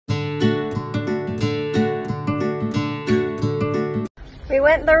We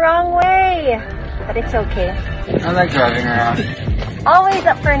went the wrong way, but it's okay. I like driving around. Always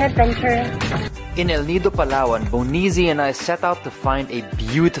up for an adventure. In El Nido, Palawan, Bonizi and I set out to find a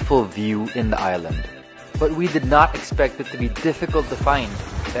beautiful view in the island. But we did not expect it to be difficult to find.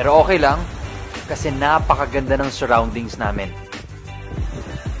 Pero okay lang, kasi napakaganda ng surroundings namin.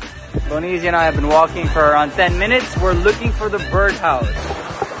 Bonizi and I have been walking for around 10 minutes. We're looking for the birdhouse.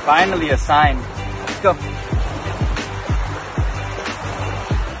 Finally a sign. Let's go.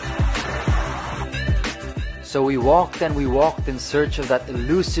 So we walked and we walked in search of that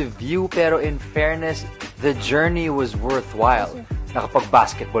elusive view, pero in fairness, the journey was worthwhile.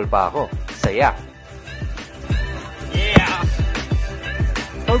 Nakapag-basketball pa ako. Saya. Yeah!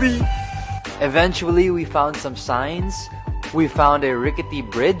 Hobby! Eventually, we found some signs. We found a rickety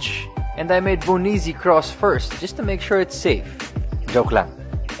bridge. And I made Bonizi cross first, just to make sure it's safe. Joke lang.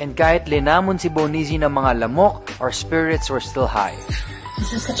 And kahit linamon si Bonizi ng mga lamok, our spirits were still high.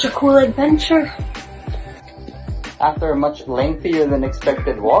 This is such a cool adventure. After a much lengthier than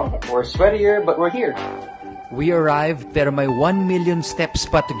expected walk, we're sweatier, but we're here. We arrived, pero may 1 million steps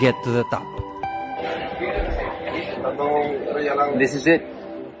pa to get to the top. This is it.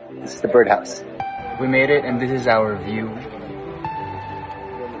 This is the birdhouse. We made it, and this is our view.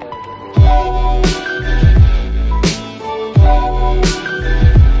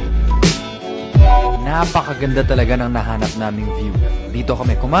 Napakaganda talaga ng nahanap naming view. Dito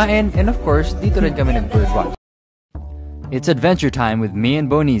kami kumain, and of course, dito rin kami nag-birdwatch. It's adventure time with me and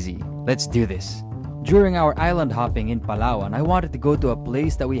Bonizi. Let's do this. During our island hopping in Palawan, I wanted to go to a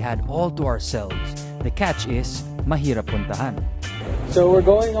place that we had all to ourselves. The catch is, mahirap puntahan. So we're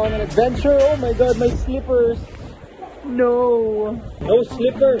going on an adventure. Oh my god, my slippers. No. No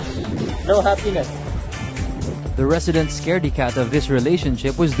slippers. No happiness. The resident scaredy cat of this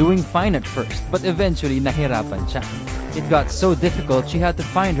relationship was doing fine at first, but eventually nahirapan siya. It got so difficult she had to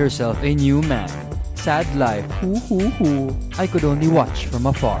find herself a new man. Sad life. Hoo. I could only watch from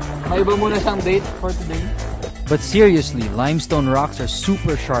afar. May iba muna siyang date for today. But seriously, limestone rocks are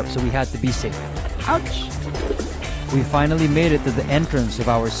super sharp, so we had to be safe. Ouch! We finally made it to the entrance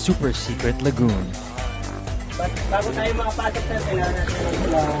of our super secret lagoon. Bago tayo makapasok na, kailangan natin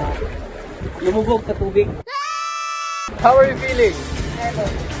lumubog sa tubig. How are you feeling?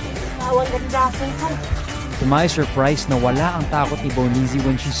 Awang gandasan ko. To my surprise, nawala ang takot ni Bonizi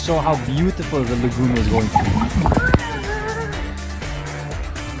when she saw how beautiful the lagoon was going to be.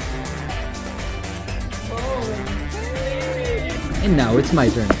 And now it's my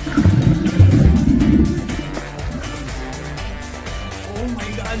turn. Oh my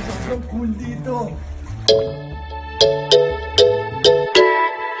god, sobrang cool dito.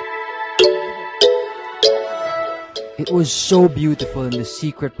 It was so beautiful in the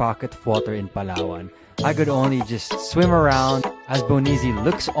secret pocket of water in Palawan. I could only just swim around as Bonizi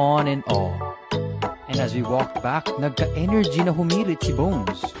looks on in awe. And as we walked back, nagka-energy na humirit si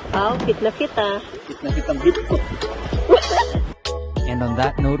Bones. Wow, fit na fit ah. Fit na fit ang hit ko. And on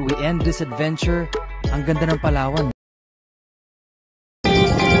that note, we end this adventure. Ang ganda ng Palawan.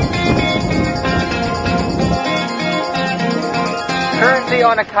 Currently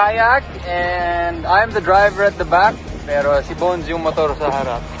on a kayak, and I'm the driver at the back, pero si Bones yung motor sa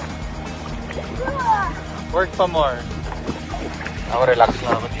harap. Work pa more. Ako relax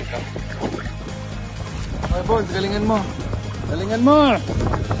lang ako dito. Okay, Bones, galingan mo. Galingan mo!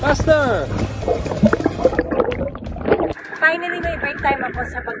 Faster! Finally, may break time ako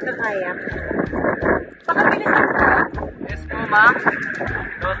sa pagkakayak. Pakabilisan ko. Yes po, ma'am.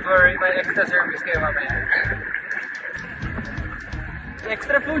 Don't worry, may extra service kayo mamaya.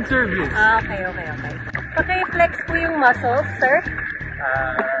 Extra food service. Okay. Paki-flex po yung muscles, sir.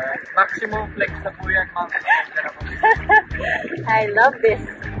 Maximum flex na po yan, ma'am. I love this.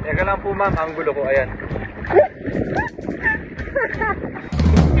 Teka lang po, ma'am. Ang gulo ko, ayan.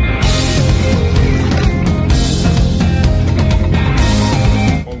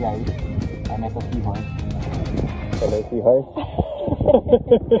 Hey guys, I'm at the seahorse. Hello, seahorse.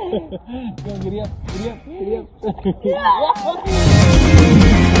 Giddy up.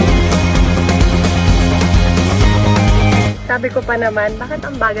 Sabi ko pa naman, bakit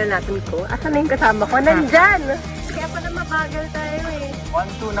ang bagal natin ko? Asan na yung kasama ko? Nandyan! Kaya pala mabagal tayo eh.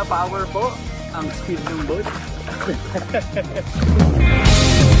 1-2 na power po ang speed ng boat.